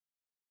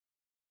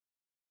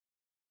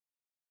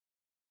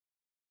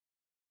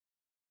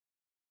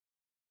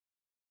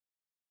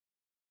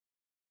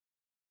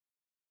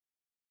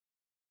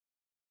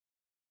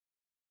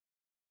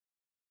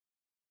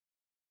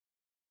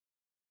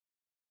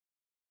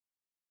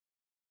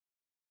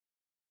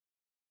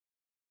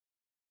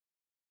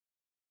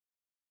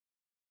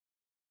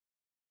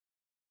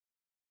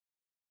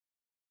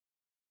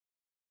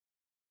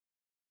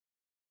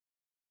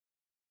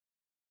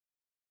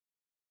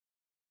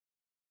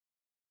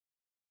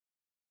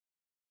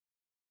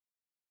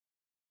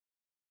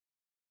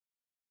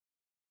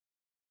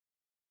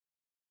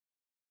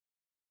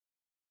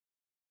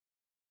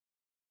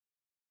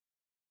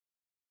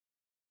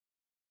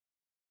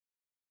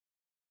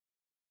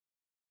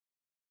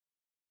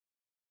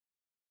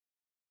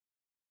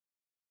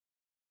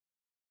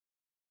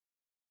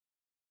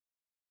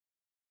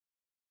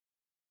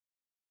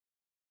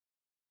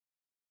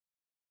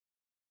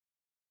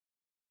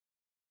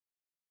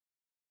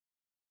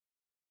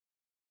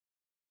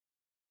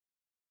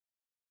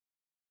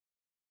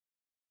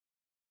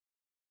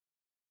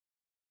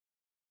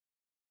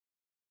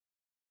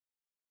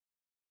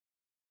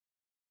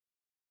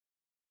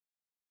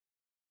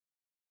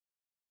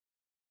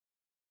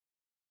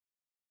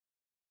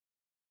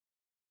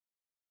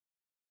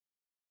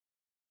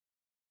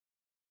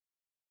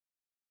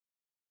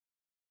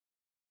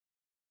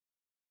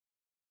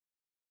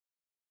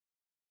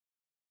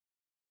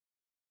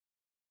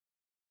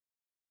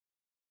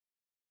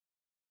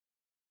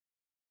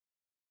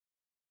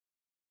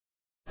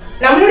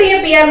நம்மளுடைய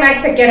PR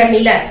Maths Academy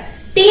ல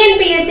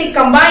TNPSC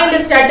Combined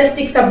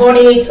Statistics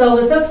Subordinate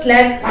Services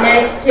SLET,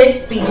 NET, TET,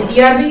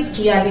 PGTRB,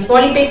 GRB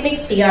Polytechnic,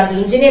 TRB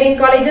Engineering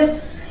Colleges,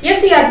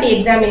 SCRT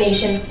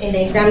examinations இந்த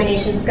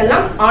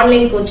examinationsக்கெல்லாம்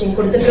online coaching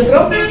கொடுத்துட்டு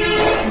இருக்கோம்.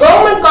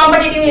 Government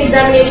competitive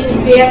examinations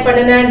clear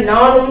பண்ணுன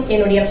நானும்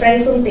என்னுடைய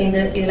ஃப்ரெண்ட்ஸும்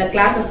சேர்ந்து இதுல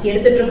கிளாसेस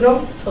எடுத்துட்டு இருக்கோம்.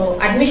 சோ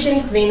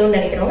அட்மிஷன்ஸ் வேணும்னு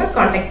நினைக்கிறவங்க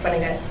கான்டாக்ட்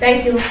பண்ணுங்க.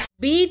 Thank you.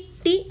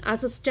 BT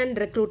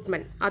assistant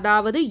recruitment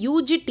அதாவது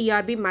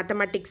UGTRB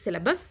மேத்தமேட்டிக்ஸ்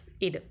சிலபஸ்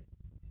இது.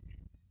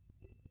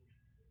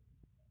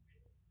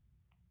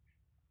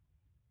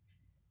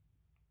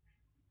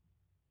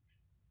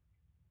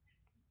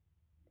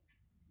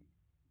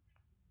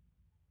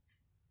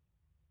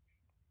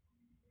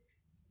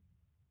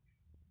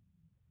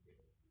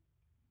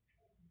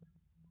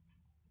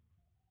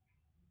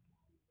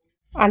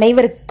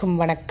 அனைவருக்கும்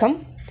வணக்கம்.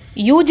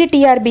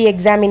 UGTRB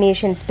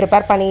எக்ஸாமினேஷன்ஸ்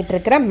ப்ரிப்பேர் பண்ணிகிட்டு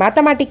இருக்கிற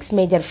மேத்தமேட்டிக்ஸ்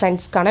மேஜர்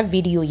ஃப்ரெண்ட்ஸ்க்கான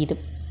வீடியோ இது.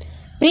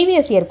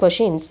 Previous year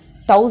questions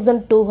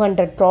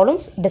 1200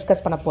 problems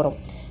discuss பண்ண போகிறோம்.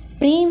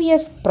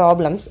 ப்ரீவியஸ்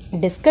ப்ராப்ளம்ஸ்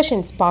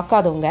டிஸ்கஷன்ஸ்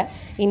பார்க்காதவங்க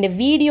இந்த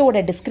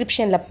வீடியோவோட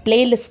டிஸ்கிரிப்ஷனில்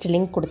பிளேலிஸ்ட்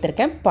லிங்க்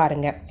கொடுத்துருக்கேன்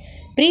பாருங்கள்.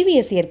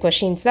 Previous year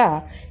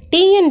கொஷின்ஸாக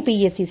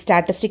TNPSC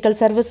statistical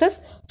services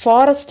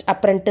forest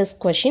apprentice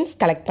questions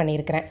collect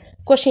பண்ணியிருக்கிறேன்.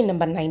 கொஷின்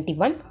நம்பர்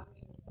 91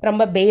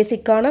 ரொம்ப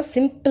பேசிக்கான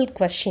சிம்பிள்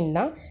கொஸ்டின்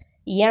தான்.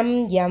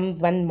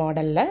 MM1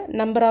 மாடலில்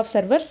number of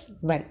servers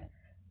 1.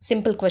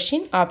 Simple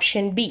question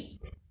option B.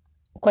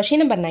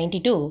 Question number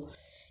 92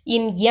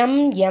 in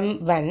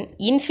MM1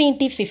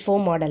 infinity FIFO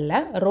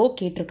மாடலில் ரோ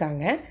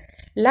கேட்டிருக்காங்க.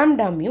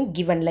 லாம்டா மியூ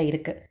கிவனில்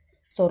இருக்குது.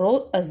 So rho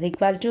is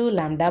equal to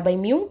lambda by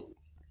mu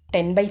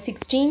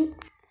 10/16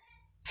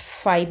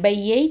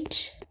 5/8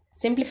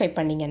 simplify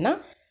பண்ணிங்கன்னா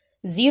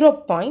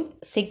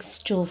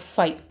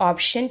 0.625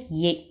 option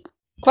A.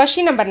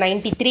 Question number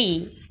 93.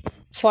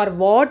 For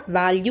what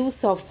values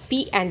of P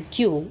and Q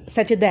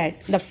such that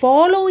the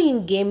following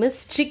game is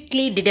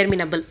strictly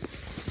determinable?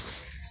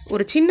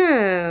 ஒரு சின்ன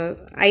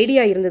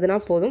idea இருந்ததுன்னா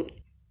போதும்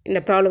இந்த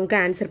ப்ராப்ளம்க்கு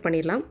answer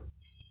பண்ணிடலாம்.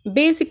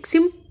 பேசிக்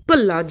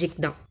simple logic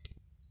தான்.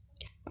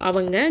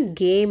 அவங்க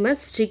கேமை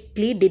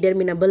ஸ்ட்ரிக்ட்லி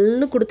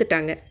டிட்டர்மினபிள்னு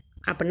கொடுத்துட்டாங்க.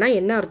 அப்படின்னா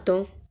என்ன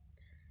அர்த்தம்?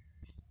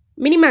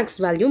 மினிமேக்ஸ்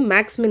வேல்யூ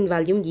மேக்ஸ்மின்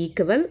வேல்யூ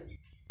ஈக்குவல்,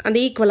 அந்த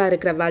ஈக்குவலாக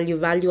இருக்கிற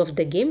value of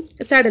the game,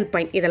 saddle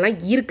point இதெல்லாம்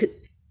இருக்குது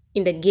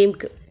இந்த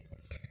கேமுக்கு.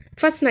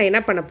 ஃபஸ்ட் நான் என்ன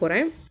பண்ண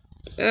போகிறேன்,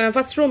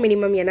 ஃபஸ்ட் ரோ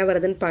மினிமம் என்ன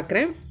வருதுன்னு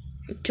பார்க்குறேன்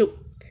 2.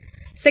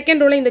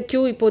 செகண்ட் ரோவில் இந்த Q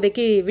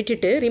இப்போதைக்கு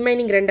விட்டுட்டு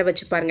ரிமைனிங் 2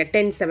 வச்சு பாருங்கள்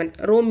 10 7.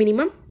 Row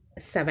minimum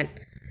 7.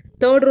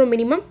 Third row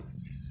minimum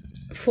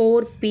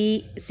 4P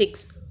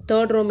 6.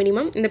 Third row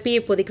minimum இந்த P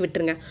இப்போதைக்கு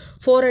விட்டுருங்க.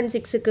 4 and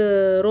 6க்கு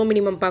ரோ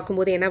மினிமம்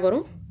பார்க்கும்போது என்ன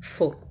வரும்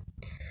 4.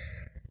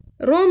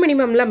 Row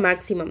மினிமமில்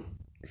maximum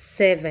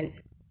 7.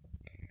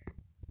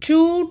 2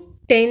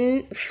 10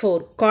 4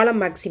 காலம்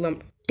மேக்ஸிமம்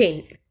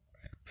 10.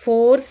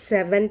 4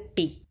 7P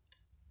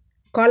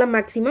காலம்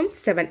மேக்ஸிமம்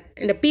 7.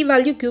 இந்த P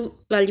வேல்யூ Q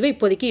வேல்யூவை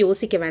இப்போதைக்கு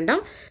யோசிக்க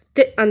வேண்டாம்.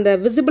 அந்த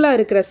விசிபிளாக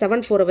இருக்கிற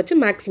 7 4 வச்சு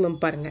மேக்ஸிமம்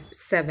பாருங்கள்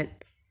 7.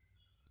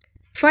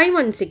 5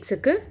 and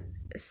 6க்கு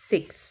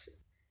 6.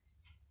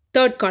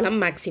 தேர்ட் காலம்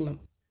மேக்ஸிமம்.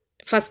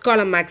 ஃபஸ்ட்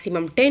காலம்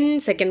maximum 10,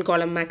 second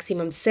column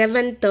maximum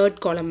 7, third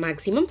காலம்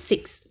மேக்ஸிமம்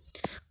 6.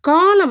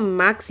 காலம்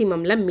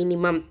மேக்ஸிமமில்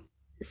மினிமம்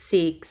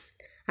 6.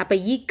 அப்போ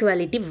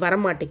ஈக்குவாலிட்டி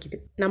வரமாட்டேங்குது.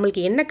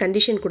 நம்மளுக்கு என்ன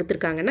கண்டிஷன்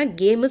கொடுத்துருக்காங்கன்னா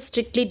கேம் இஸ்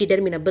ஸ்ட்ரிக்ட்லி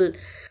டிட்டர்மினபிள்.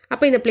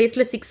 அப்போ இந்த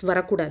பிளேஸில் 6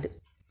 வரக்கூடாது.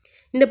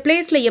 இந்த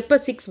பிளேஸில் எப்போ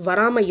 6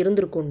 வராமல்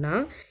இருந்திருக்குன்னா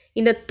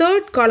இந்த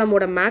தேர்ட்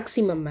காலமோட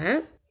மேக்ஸிமம்மை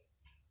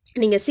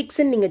நீங்கள்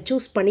 6ன்னு நீங்கள்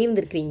சூஸ்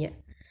பண்ணியிருந்துருக்கிறீங்க.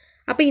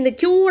 அப்போ இந்த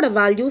Qவோட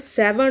வேல்யூ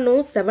 7ஓ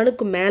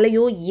 7க்கு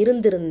மேலேயோ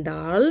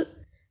இருந்திருந்தால்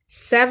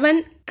 7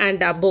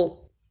 and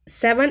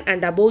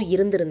above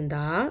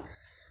இருந்திருந்தால்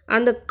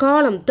அந்த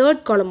காலம் தேர்ட்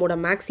காலமோட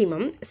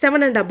மேக்ஸிமம்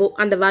 7 and above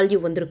அந்த வேல்யூ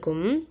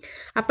வந்திருக்கும்.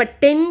 அப்போ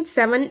 10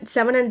 7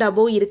 7 and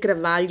above இருக்கிற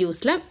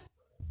வேல்யூஸில்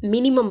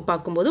மினிமம்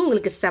பார்க்கும்போது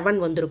உங்களுக்கு 7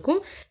 வந்திருக்கும்.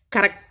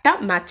 கரெக்டாக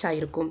மேட்ச்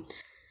ஆகிருக்கும்.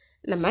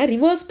 நம்ம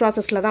ரிவர்ஸ்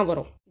ப்ராசஸில் தான்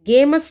வரும்.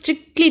 கேமை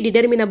ஸ்ட்ரிக்ட்லி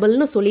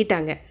டிட்டர்மினபிள்னு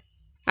சொல்லிட்டாங்க.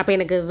 அப்போ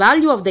எனக்கு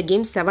வேல்யூ ஆஃப் த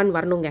கேம் 7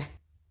 வரணுங்க.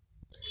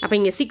 அப்போ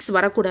இங்கே 6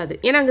 வரக்கூடாது.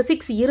 ஏன்னா அங்கே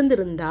 6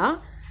 இருந்திருந்தால்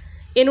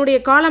என்னுடைய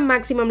காலம்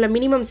மேக்ஸிமமில்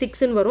மினிமம்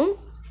 6ன்னு வரும்,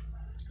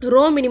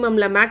 ரோ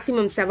மினிமமில்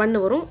மேக்ஸிமம் 7ன்னு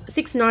வரும்.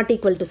 6 நாட்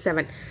ஈக்குவல் டு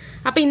 7.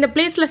 அப்போ இந்த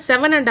பிளேஸில்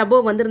 7 and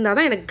above வந்திருந்தால்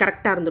தான் எனக்கு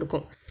கரெக்டாக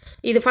இருந்திருக்கும்.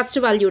 இது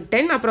ஃபஸ்ட்டு வேல்யூ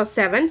 10, அப்புறம்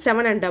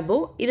 7 and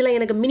above. இதில்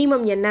எனக்கு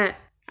மினிமம் என்ன,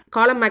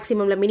 காலம்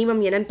மேக்ஸிமமில்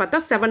மினிமம் என்னன்னு பார்த்தா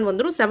 7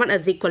 வந்துடும். 7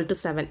 is equal to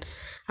 7.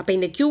 அப்போ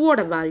இந்த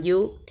Qவோட value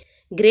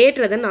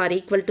greater than or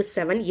equal to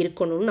 7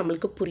 இருக்கணும்னு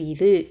நம்மளுக்கு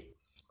புரியுது.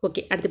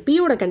 ஓகே, அடுத்து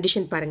Pயோட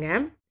கண்டிஷன்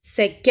பாருங்கள்.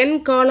 செகண்ட்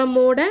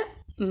காலமோட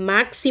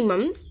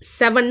மேக்ஸிமம்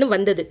 7ன்னு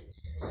வந்தது.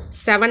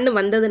 7ன்னு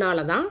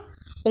வந்ததுனால தான்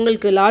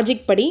உங்களுக்கு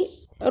லாஜிக் படி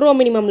ரோ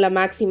மினிமமில்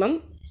மேக்ஸிமம்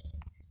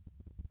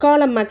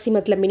காலம்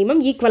மேக்ஸிமத்தில் மினிமம்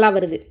ஈக்குவலாக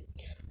வருது.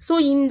 ஸோ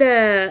இந்த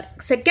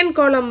செகண்ட்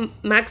காலம்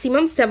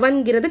மேக்ஸிமம்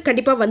 7ங்கிறது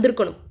கண்டிப்பாக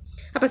வந்திருக்கணும்.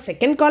 அப்போ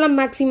செகண்ட் காலம்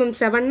மேக்ஸிமம்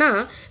 7னா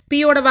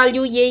Pயோட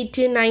வேல்யூ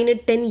 8 9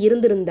 10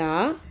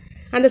 இருந்திருந்தால்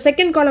அந்த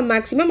செகண்ட் காலம்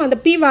மேக்ஸிமம் அந்த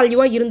p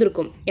வேல்யூவாக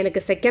இருந்திருக்கும். எனக்கு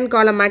செகண்ட்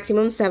காலம்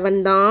மேக்ஸிமம் 7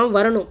 தான்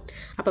வரணும்.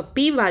 அப்போ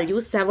p வேல்யூ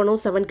 7ஓ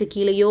 7க்கு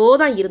கீழேயோ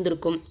தான்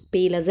இருந்திருக்கும்.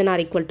 p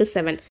 <=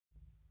 7.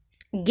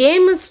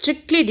 கேம் இஸ்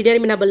ஸ்ட்ரிக்ட்லி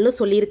டிடர்மினபிள்னு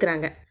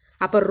சொல்லியிருக்கிறாங்க.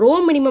 அப்போ ரோ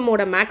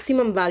மினிமமோட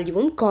மேக்ஸிமம்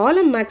வேல்யூவும்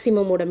காலம்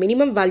மேக்ஸிமமோட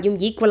மினிமம் வேல்யூவும்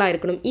ஈக்குவலாக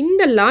இருக்கணும்.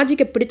 இந்த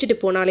லாஜிக்கை பிடிச்சிட்டு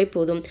போனாலே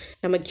போதும்,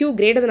 நம்ம q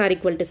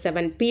 >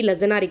 7, p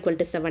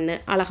 <= 7ன்னு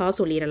அழகாக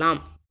சொல்லிடலாம்.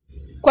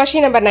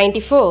 Question number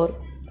 94.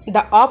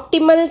 The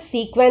optimal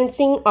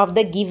sequencing of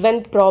the given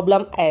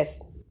problem is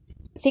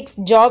 6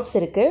 jobs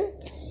இருக்கு.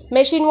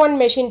 மெஷின் 1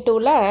 மெஷின்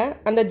 2ல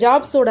அந்த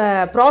ஜாப்ஸோட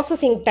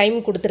ப்ராசஸிங் டைம்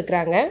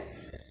கொடுத்துருக்குறாங்க.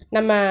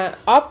 நம்ம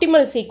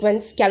ஆப்டிமல்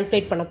சீக்வன்ஸ்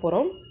கால்குலேட் பண்ண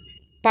போகிறோம்.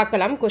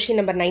 பார்க்கலாம். Question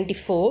number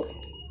 94.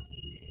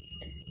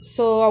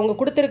 ஸோ அவங்க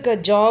கொடுத்துருக்க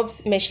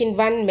ஜாப்ஸ் மெஷின்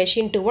 1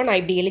 மெஷின் 2 நான்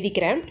இப்படி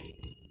எழுதிக்கிறேன்.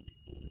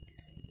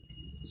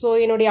 ஸோ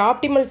என்னுடைய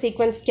ஆப்டிமல்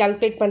சீக்வன்ஸ்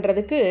கால்குலேட்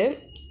பண்ணுறதுக்கு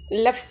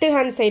லெஃப்ட்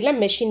ஹேண்ட் சைடில்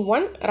மெஷின்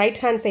 1, ரைட்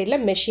ஹேண்ட் சைடில்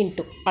மெஷின்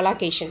 2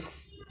 அலாகேஷன்ஸ்.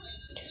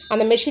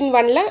 அந்த மெஷின்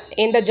 1ல்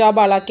எந்த ஜாப்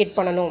அலாகேட்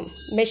பண்ணணும்,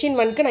 மெஷின்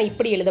 1க்கு நான்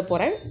இப்படி எழுத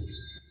போகிறேன்,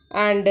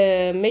 அண்டு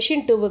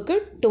மெஷின் 2க்கு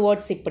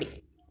டுவர்ட்ஸ் இப்படி.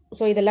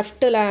 ஸோ இது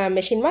லெஃப்ட்டில்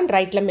மெஷின் 1,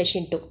 ரைட்டில்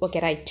மெஷின் 2.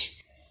 Okay, right.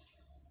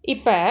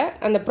 இப்போ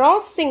அந்த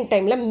ப்ராசஸிங்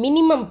டைமில்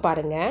மினிமம்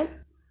பாருங்கள்,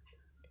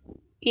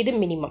 இது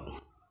மினிமம்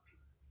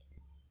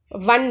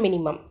 1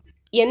 மினிமம்.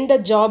 எந்த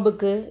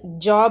ஜாபுக்கு?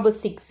 ஜாபு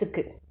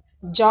 6க்கு.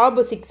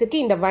 ஜாபு 6க்கு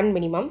இந்த 1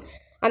 மினிமம்.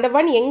 அந்த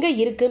 1 எங்கே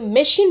இருக்குது?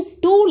 மெஷின்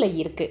 2ல்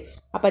இருக்குது.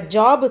 அப்போ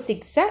ஜாபு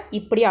 6ஐ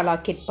இப்படி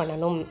அலாக்கேட்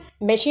பண்ணணும்.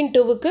 மெஷின்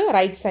 2க்கு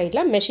ரைட்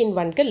சைடில், மெஷின்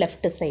 1க்கு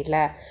லெஃப்ட் சைடில்.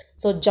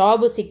 ஸோ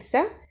ஜாபு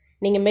 6ஐ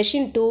நீங்கள்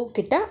மெஷின் 2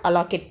 கிட்ட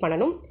அலாக்கேட்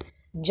பண்ணணும்.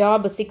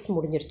 ஜாபு 6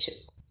 முடிஞ்சிருச்சு.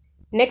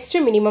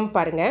 நெக்ஸ்ட்டு மினிமம்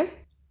பாருங்கள்,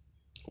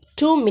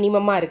 2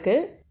 மினிமமாக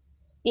இருக்குது.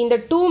 இந்த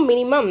 2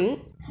 மினிமம்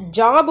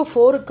ஜாபு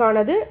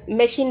 4க்கானது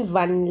மெஷின்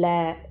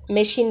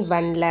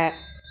 1ல்.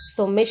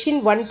 ஸோ மெஷின்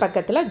 1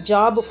 பக்கத்தில்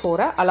ஜாபு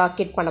 4ஐ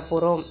அலாக்கேட் பண்ண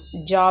போகிறோம்.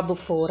 ஜாபு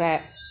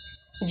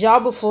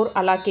 4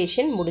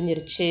 அலாகேஷன்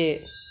முடிஞ்சிருச்சு.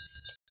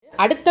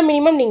 அடுத்த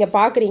மினிமம் நீங்கள்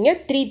பார்க்குறீங்க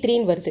 3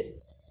 வருது,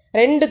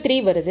 2 3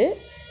 வருது.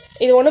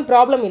 இது ஒன்றும்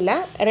ப்ராப்ளம் இல்லை,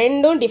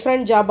 ரெண்டும்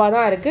டிஃப்ரெண்ட் ஜாபாக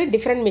தான் இருக்குது,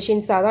 டிஃப்ரெண்ட்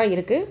மெஷின்ஸாக தான்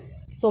இருக்குது.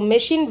 ஸோ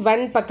மெஷின்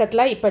 1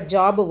 பக்கத்தில் இப்போ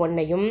ஜாபு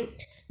 1ஐயும்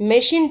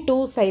மெஷின் 2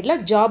 சைடில்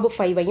ஜாபு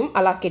 5ஐயும்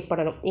அலாக்கேட்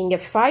பண்ணணும். இங்கே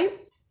 5,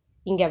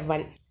 இங்கே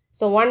 1.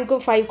 ஸோ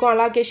 1க்கும் 5க்கும்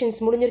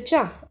அலாகேஷன்ஸ்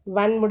முடிஞ்சிருச்சா?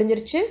 1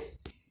 முடிஞ்சிருச்சு,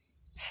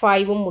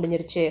 5ம்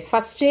முடிஞ்சிருச்சு.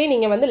 ஃபஸ்ட்டே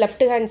நீங்கள் வந்து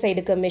லெஃப்ட் ஹேண்ட்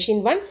சைடுக்கு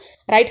மெஷின் 1,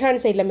 ரைட்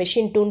ஹேண்ட் சைடில்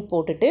மெஷின் 2ன்னு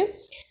போட்டுட்டு,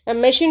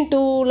 மெஷின்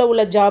 2ல்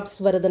உள்ள ஜாப்ஸ்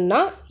வருதுன்னா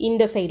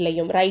இந்த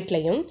சைட்லையும்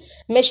ரைட்லையும்,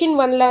 மெஷின்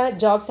 1ல்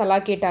ஜாப்ஸ்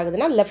அலாக்கேட்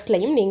ஆகுதுன்னா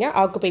லெஃப்ட்லையும் நீங்கள்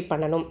ஆக்குபை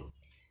பண்ணணும்.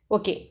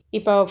 ஓகே,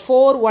 இப்போ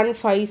 4 1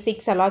 5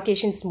 6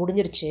 அலாகேஷன்ஸ்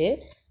முடிஞ்சிருச்சு.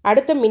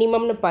 அடுத்த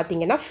மினிமம்னு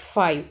பார்த்தீங்கன்னா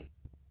 5.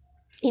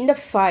 இந்த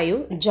 5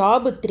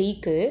 ஜாபு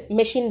 3க்கு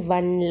மெஷின்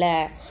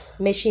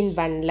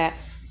 1ல்.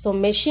 ஸோ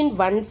மெஷின்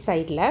 1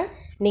 சைடில்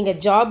நீங்கள்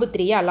ஜாபு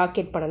 3ஐ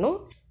அலாக்கேட் பண்ணணும்.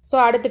 ஸோ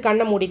அடுத்து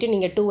கண்ணை மூடிட்டு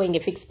நீங்கள் 2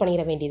 இங்கே ஃபிக்ஸ்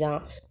பண்ணிட வேண்டியதான்.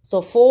 ஸோ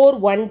 4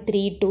 1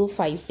 3 2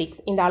 5 6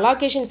 இந்த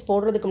அலாகேஷன்ஸ்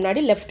போடுறதுக்கு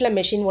முன்னாடி லெஃப்ட்டில்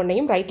மெஷின்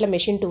 1ஐயும் ரைட்டில்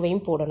மெஷின்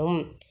 2ஐயும் போடணும்.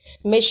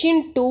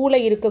 மெஷின் 2ல்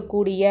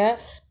இருக்கக்கூடிய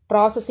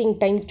ப்ராசஸிங்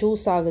டைம்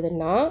சூஸ்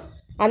ஆகுதுன்னா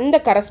அந்த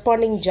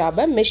கரஸ்பாண்டிங்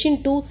ஜாபை மெஷின்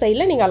 2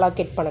 சைடில் நீங்கள்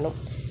அலாக்கேட் பண்ணணும்.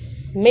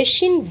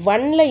 மெஷின்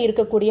 1ல்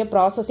இருக்கக்கூடிய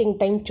ப்ராசஸிங்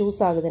டைம் சூஸ்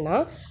ஆகுதுன்னா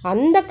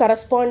அந்த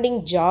கரஸ்பாண்டிங்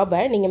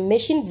ஜாபை நீங்கள்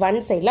மெஷின் 1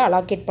 சைடில்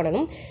அலாக்கேட்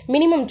பண்ணணும்.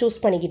 மினிமம் சூஸ்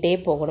பண்ணிக்கிட்டே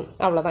போகணும்.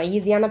 அவ்வளோதான்,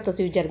 ஈஸியான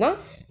ப்ரொசீஜர் தான்.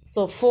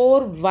 So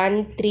 4 1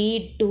 3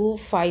 2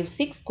 5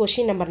 6.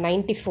 Question number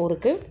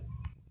 94க்கு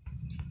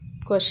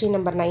question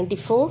number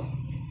 94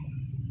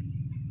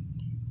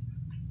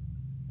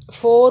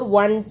 4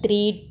 1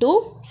 3 2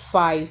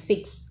 5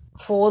 6.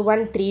 4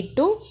 1 3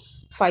 2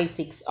 5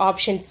 6.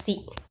 Option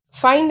C.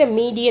 Find the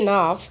median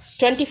of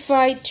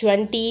 25,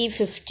 20,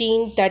 15,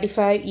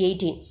 35,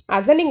 18.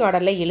 Ascending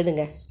orderல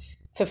எழுதுங்க.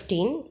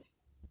 15,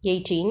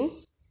 18,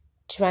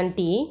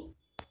 20,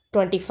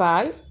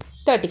 25,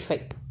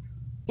 35.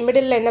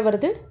 மிடில் என்ன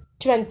வருது?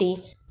 20.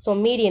 So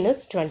median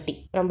is 20.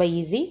 ரொம்ப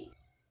easy.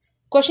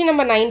 Question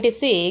number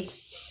 96.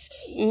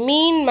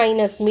 Mean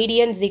minus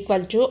median is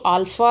equal to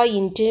alpha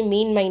into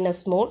mean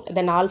minus mode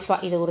then alpha.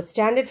 இது ஒரு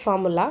standard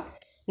formula.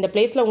 இந்த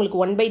பிளேஸில்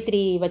உங்களுக்கு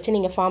 1/3 வச்சு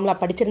நீங்கள்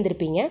ஃபார்முலா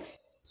படிச்சிருந்துருப்பீங்க.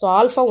 ஸோ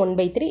ஆல்ஃபா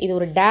 1/3 இது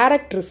ஒரு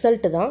டைரக்ட்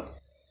ரிசல்ட் தான்.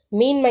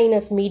 Mean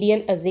minus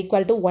median is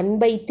equal to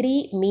 1/3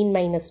 mean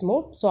minus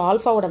mode. So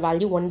ஆல்ஃபாவோட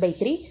value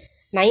 1/3.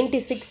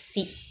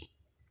 96C.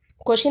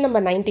 Question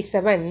number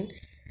 97.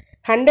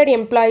 100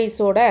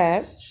 எம்ப்ளாயீஸோட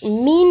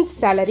mean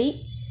salary,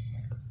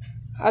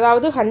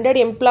 அதாவது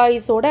 100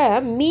 எம்ப்ளாயீஸோட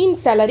மீன்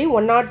சேலரி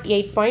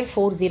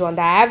 108.40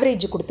 அந்த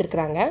ஆவரேஜ்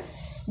கொடுத்துருக்குறாங்க.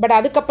 பட்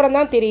அதுக்கப்புறம்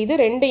தான் தெரியுது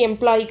 2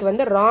 எம்ப்ளாயிக்கு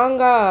வந்து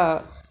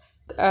ராங்காக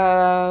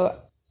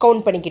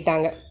கவுண்ட்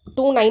பண்ணிக்கிட்டாங்க.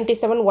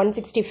 297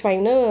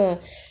 165ன்னு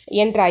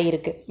என்டர்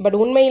ஆகியிருக்கு. பட்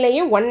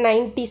உண்மையிலேயே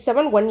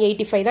 197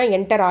 185 தான்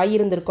என்டர்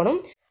ஆகியிருந்திருக்கணும்.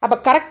 அப்போ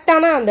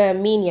கரெக்டான அந்த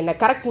மீன் என்ன,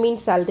 கரெக்ட் மீன்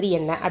சேலரி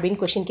என்ன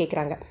அப்படின்னு கொஷின்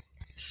கேட்குறாங்க.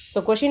 ஸோ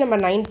கொஷின்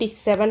நம்பர்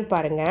 97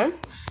 பாருங்கள்.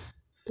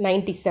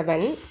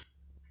 97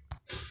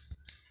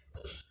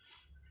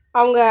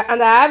 அவங்க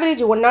அந்த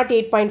ஆவரேஜ்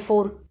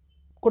 108.4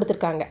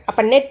 கொடுத்துருக்காங்க.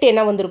 அப்போ நெட்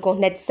என்ன வந்திருக்கும்?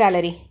 Net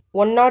salary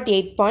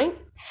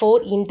 108.4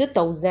 into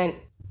 1000.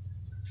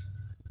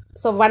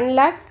 ஸோ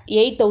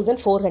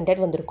 1,08,400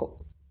 வந்திருக்கும்.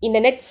 இந்த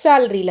நெட்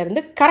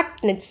சேலரியிலேருந்து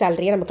கரெக்ட் நெட்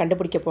சேலரியை நம்ம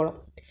கண்டுபிடிக்க போகிறோம்.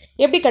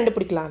 எப்படி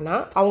கண்டுபிடிக்கலாம்னா,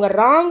 அவங்க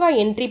ராங்காக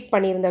என்ட்ரி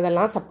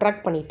பண்ணியிருந்ததெல்லாம்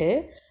சப்ட்ராக்ட் பண்ணிவிட்டு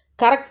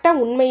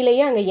கரெக்டாக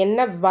உண்மையிலேயே அங்கே என்ன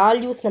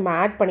வேல்யூஸ் நம்ம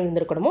ஆட்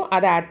பண்ணியிருந்துருக்கணுமோ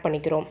அதை ஆட்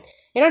பண்ணிக்கிறோம்.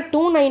 ஏன்னா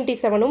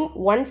 297ம்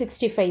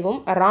 165ம்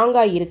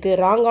ராங்காக இருக்குது,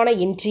 ராங்கான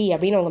என்ட்ரி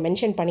அப்படின்னு அவங்க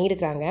மென்ஷன்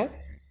பண்ணியிருக்கிறாங்க.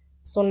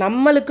 ஸோ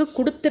நம்மளுக்கு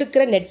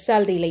கொடுத்துருக்கிற நெட்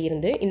சேலரியில்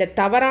இருந்து இந்த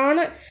தவறான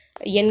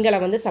எண்களை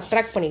வந்து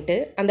சப்ட்ராக்ட் பண்ணிவிட்டு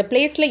அந்த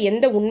பிளேஸில்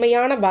எந்த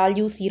உண்மையான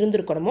வேல்யூஸ்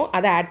இருந்திருக்கணுமோ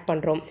அதை ஆட்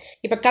பண்ணுறோம்.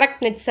 இப்போ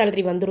கரெக்ட் நெட்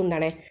சேலரி வந்துடும்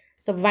தானே.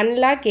 So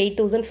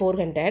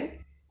 1,08,400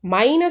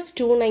 minus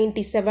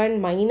 297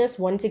 minus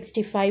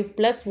 165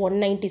 plus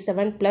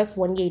 197 plus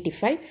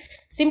 185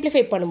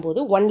 simplify பண்ணும்போது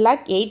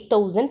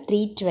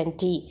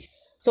 1,08,320.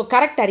 ஸோ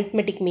கரெக்ட்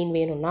அரித்மெட்டிக் மீன்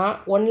வேணும்னா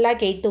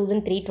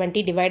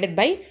 1,08,320 divided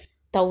by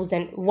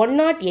 1000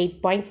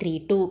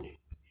 108.32.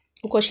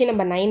 Question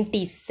number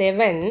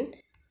 97.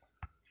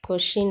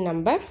 Question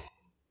number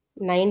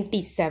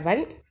 97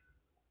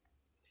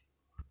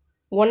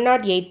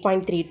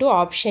 108.32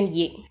 option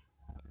A.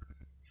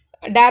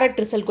 Direct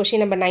result question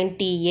number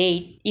 98.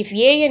 If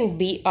A and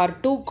B are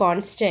two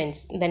constants,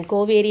 then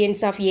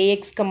covariance of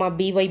Ax,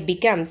 By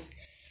becomes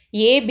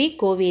AB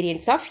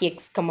covariance of x,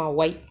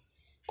 y.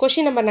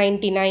 Question number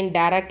 99.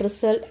 Direct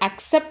result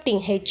accepting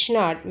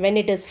H0 when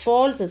it is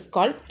false is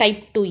called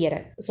type 2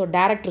 error. So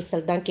direct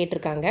result தான்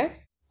கேட்டிருக்காங்க.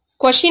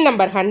 Question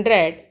number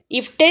 100.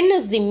 If 10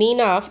 is the mean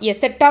of a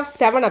set of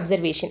 7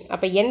 observation,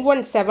 அப்போ n1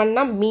 7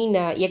 னா mean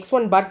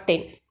x1 bar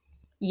 10,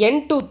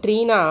 n2 3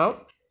 னா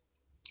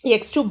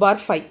x2 bar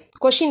 5.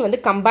 Question வந்து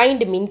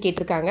combined மீன்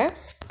கேட்டிருக்காங்க.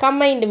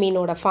 Combined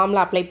மீனோட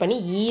formula apply பண்ணி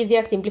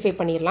ஈஸியாக சிம்பிளிஃபை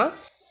பண்ணிடலாம்.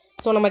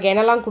 ஸோ நமக்கு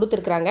என்னெல்லாம்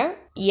கொடுத்துருக்குறாங்க,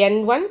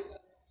 n1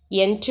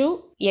 n2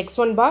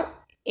 x1 bar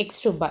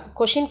x2 bar.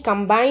 Question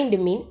combined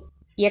மீன்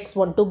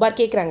x1 2 bar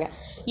கேட்குறாங்க.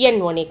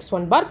 n1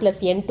 x1 bar plus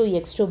n2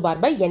 x2 bar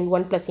by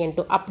n1 plus n2.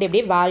 அப்படி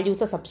அப்படியே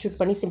வேல்யூஸை சப்ஸ்டியூட்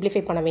பண்ணி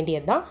சிம்பிளிஃபை பண்ண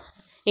வேண்டியது தான்.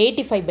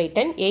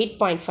 85/10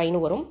 8.5னு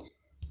வரும்.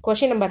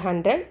 Question number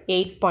 100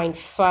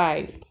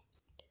 8.5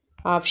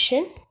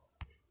 option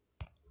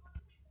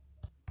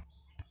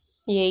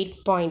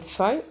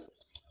 8.5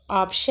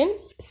 option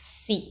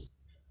C.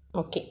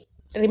 Okay,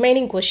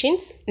 remaining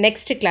questions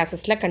next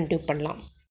கிளாஸஸில் continue பண்ணலாம்.